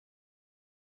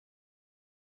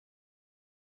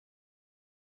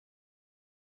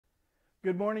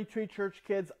Good morning, Tree Church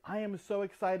kids. I am so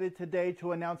excited today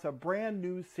to announce a brand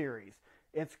new series.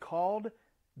 It's called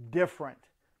Different.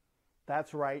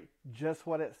 That's right, just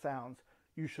what it sounds.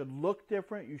 You should look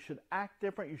different, you should act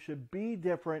different, you should be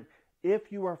different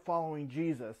if you are following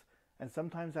Jesus. And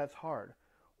sometimes that's hard.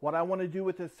 What I want to do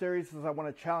with this series is I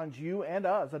want to challenge you and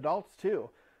us, adults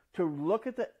too, to look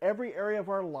at every area of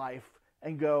our life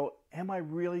and go, am I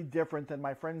really different than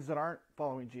my friends that aren't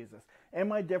following Jesus?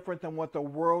 Am I different than what the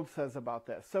world says about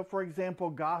this? So for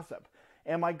example, gossip.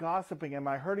 Am I gossiping? Am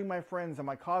I hurting my friends? Am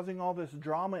I causing all this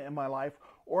drama in my life?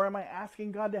 Or am I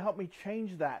asking God to help me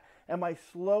change that? Am I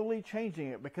slowly changing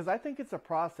it? Because I think it's a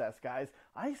process, guys.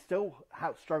 I still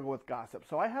struggle with gossip.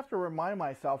 So I have to remind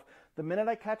myself, the minute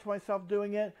I catch myself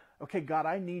doing it, okay, God,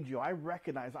 I need you. I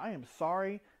recognize I am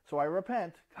sorry. So I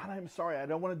repent. God, I'm sorry. I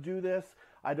don't want to do this.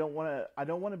 I don't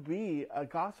want to be a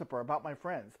gossiper about my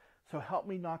friends. So help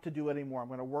me not to do it anymore. I'm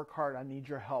going to work hard. I need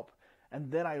your help. And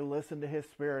then I listen to his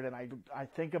spirit and I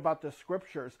think about the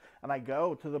scriptures and I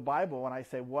go to the Bible and I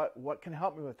say, what can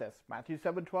help me with this? Matthew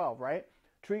 7:12, right?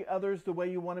 Treat others the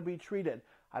way you want to be treated.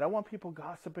 I don't want people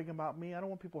gossiping about me. I don't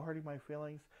want people hurting my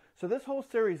feelings. So this whole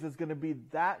series is going to be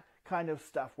that kind of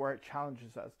stuff where it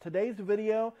challenges us. Today's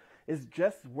video is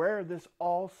just where this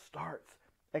all starts.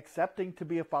 Accepting to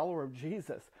be a follower of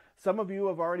Jesus. Some of you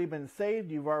have already been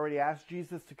saved. You've already asked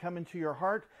Jesus to come into your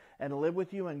heart and live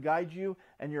with you and guide you,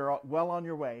 and you're well on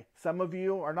your way. Some of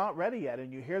you are not ready yet,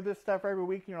 and you hear this stuff every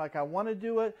week, and you're like, I want to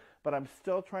do it, but I'm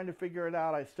still trying to figure it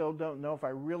out. I still don't know if I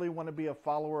really want to be a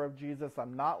follower of Jesus.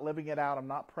 I'm not living it out. I'm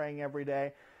not praying every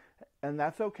day, and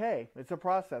that's okay. It's a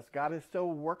process. God is still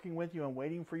working with you and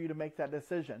waiting for you to make that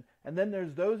decision. And then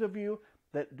there's those of you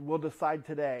that will decide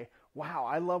today, wow,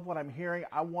 I love what I'm hearing.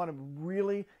 I want to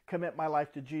really commit my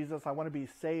life to Jesus. I want to be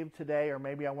saved today, or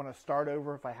maybe I want to start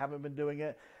over if I haven't been doing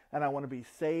it, and I want to be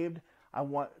saved. I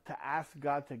want to ask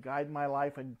God to guide my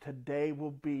life, and today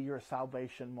will be your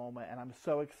salvation moment. And I'm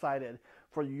so excited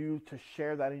for you to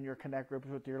share that in your Connect groups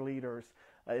with your leaders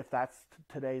if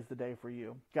today's the day for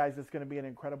you. Guys, it's going to be an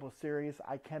incredible series.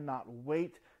 I cannot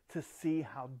wait to see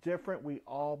how different we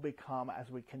all become as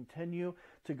we continue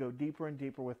to go deeper and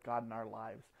deeper with God in our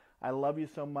lives. I love you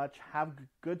so much. Have a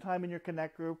good time in your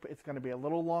Connect group. It's going to be a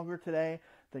little longer today.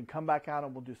 Then come back out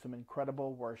and we'll do some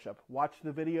incredible worship. Watch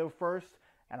the video first,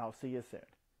 and I'll see you soon.